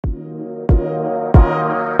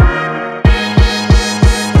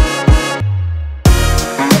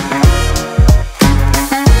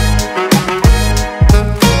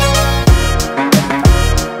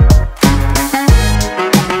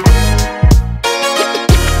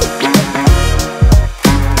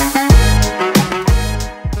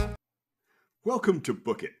Welcome to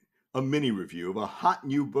Book It, a mini review of a hot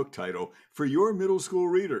new book title for your middle school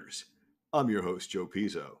readers. I'm your host, Joe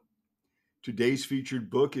Pizzo. Today's featured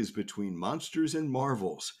book is Between Monsters and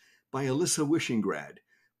Marvels by Alysa Wishingrad,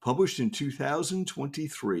 published in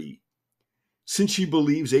 2023. Since she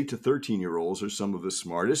believes 8 to 13-year-olds are some of the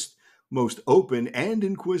smartest, most open, and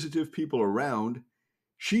inquisitive people around,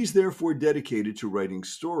 she's therefore dedicated to writing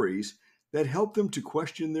stories that help them to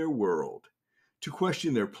question their world, to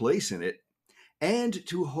question their place in it, and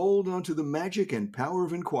to hold on to the magic and power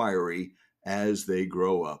of inquiry as they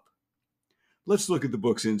grow up. Let's look at the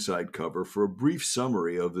book's inside cover for a brief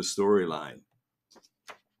summary of the storyline.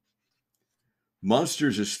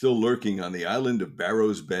 Monsters are still lurking on the island of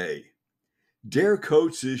Barrows Bay. Dare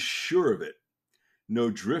Coates is sure of it. No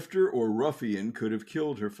drifter or ruffian could have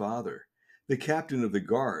killed her father, the captain of the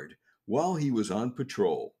guard, while he was on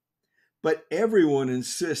patrol. But everyone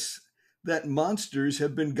insists that monsters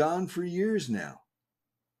have been gone for years now.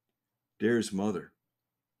 Dare's mother,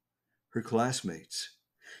 her classmates,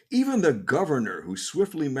 even the governor who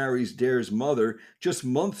swiftly marries Dare's mother just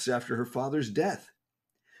months after her father's death.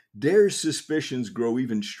 Dare's suspicions grow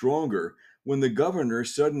even stronger when the governor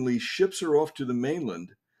suddenly ships her off to the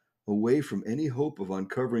mainland, away from any hope of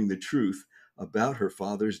uncovering the truth about her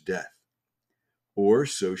father's death. Or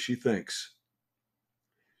so she thinks.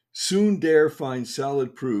 Soon Dare finds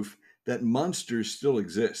solid proof that monsters still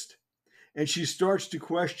exist, and she starts to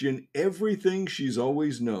question everything she's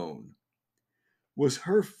always known. Was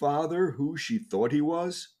her father who she thought he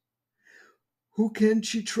was? Who can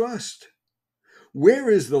she trust? Where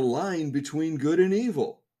is the line between good and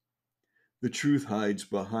evil? The truth hides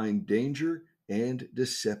behind danger and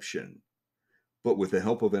deception. But with the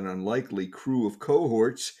help of an unlikely crew of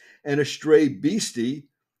cohorts and a stray beastie,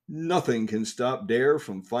 nothing can stop Dare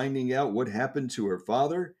from finding out what happened to her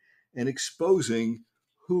father and exposing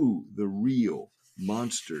who the real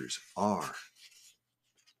monsters are.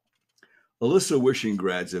 Alysa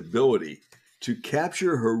Wishingrad's ability to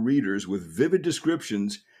capture her readers with vivid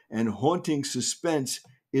descriptions and haunting suspense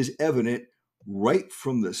is evident right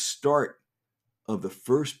from the start of the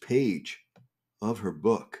first page of her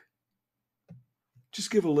book.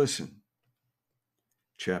 Just give a listen.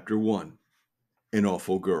 Chapter 1, An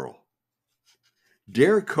Awful Girl.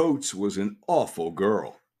 Dare Coates was an awful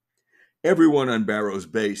girl. Everyone on Barrows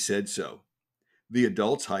Bay said so. The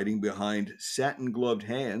adults, hiding behind satin-gloved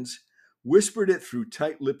hands, whispered it through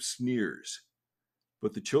tight-lipped sneers.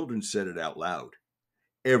 But the children said it out loud,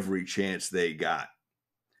 every chance they got.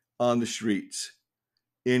 On the streets,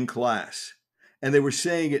 in class, and they were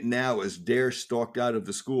saying it now as Dare stalked out of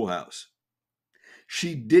the schoolhouse.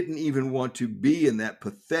 She didn't even want to be in that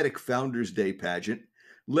pathetic Founders' Day pageant,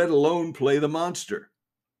 let alone play the monster.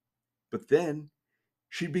 But then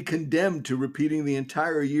she'd be condemned to repeating the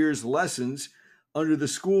entire year's lessons under the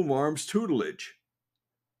schoolmarm's tutelage.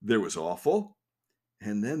 There was awful,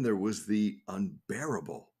 and then there was the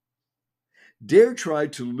unbearable. Dare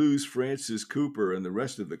tried to lose Francis Cooper and the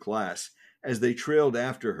rest of the class as they trailed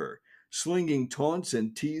after her, slinging taunts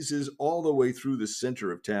and teases all the way through the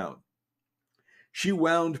center of town. She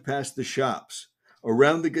wound past the shops,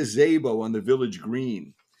 around the gazebo on the village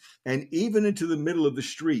green, and even into the middle of the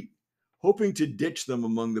street, hoping to ditch them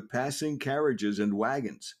among the passing carriages and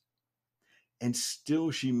wagons. And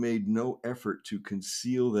still she made no effort to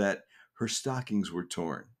conceal that her stockings were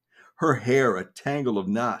torn, her hair a tangle of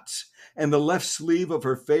knots, and the left sleeve of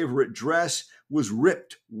her favorite dress was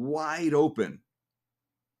ripped wide open.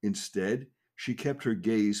 Instead, she kept her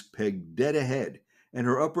gaze pegged dead ahead and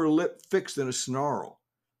her upper lip fixed in a snarl,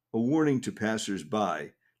 a warning to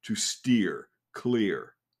passers-by to steer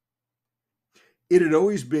clear. It had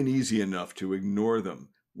always been easy enough to ignore them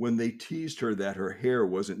when they teased her that her hair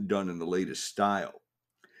wasn't done in the latest style,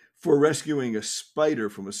 for rescuing a spider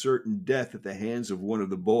from a certain death at the hands of one of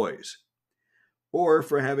the boys, or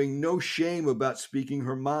for having no shame about speaking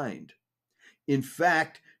her mind. In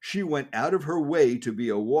fact, she went out of her way to be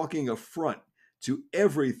a walking affront to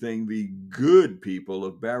everything the good people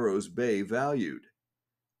of Barrows Bay valued: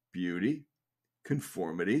 beauty,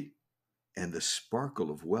 conformity, and the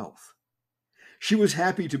sparkle of wealth. She was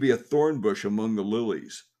happy to be a thorn bush among the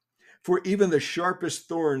lilies, for even the sharpest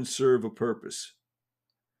thorns serve a purpose.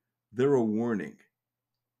 They're a warning,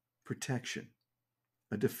 protection,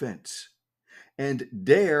 a defense, and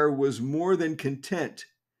Dare was more than content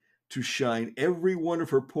to shine every one of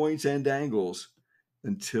her points and angles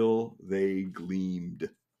until they gleamed.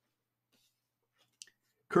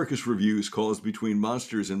 Kirkus Reviews calls Between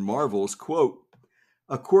Monsters and Marvels, quote,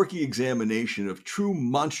 a quirky examination of true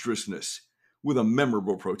monstrousness with a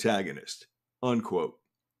memorable protagonist, unquote.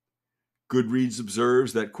 Goodreads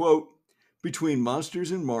observes that, quote, Between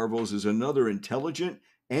Monsters and Marvels is another intelligent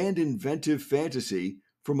and inventive fantasy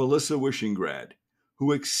from Alysa Wishingrad,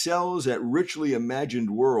 who excels at richly imagined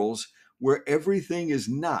worlds where everything is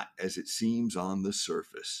not as it seems on the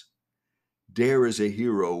surface. Dare is a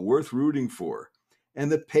hero worth rooting for,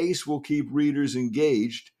 and the pace will keep readers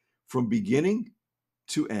engaged from beginning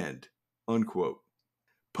to end. Unquote.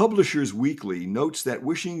 Publishers Weekly notes that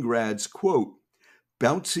Wishingrad's, quote,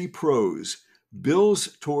 bouncy prose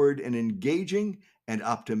builds toward an engaging and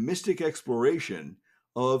optimistic exploration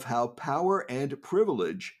of how power and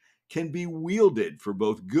privilege can be wielded for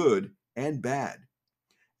both good and bad,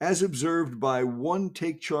 as observed by one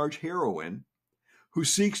take charge heroine who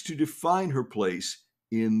seeks to define her place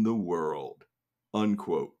in the world.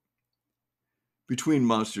 Unquote. Between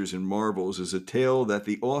Monsters and Marvels is a tale that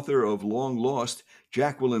the author of Long Lost,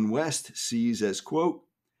 Jacqueline West, sees as, quote,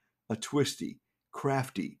 a twisty,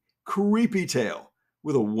 crafty, creepy tale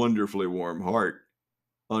with a wonderfully warm heart,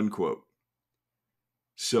 unquote.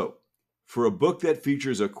 So, for a book that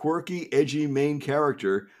features a quirky, edgy main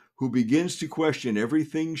character who begins to question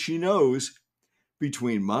everything she knows,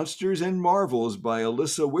 Between Monsters and Marvels by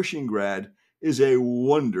Alysa Wishingrad is a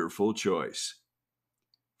wonderful choice.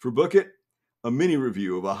 For Book It, a mini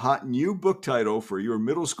review of a hot new book title for your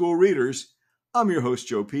middle school readers, I'm your host,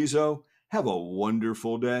 Joe Pizzo. Have a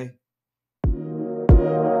wonderful day.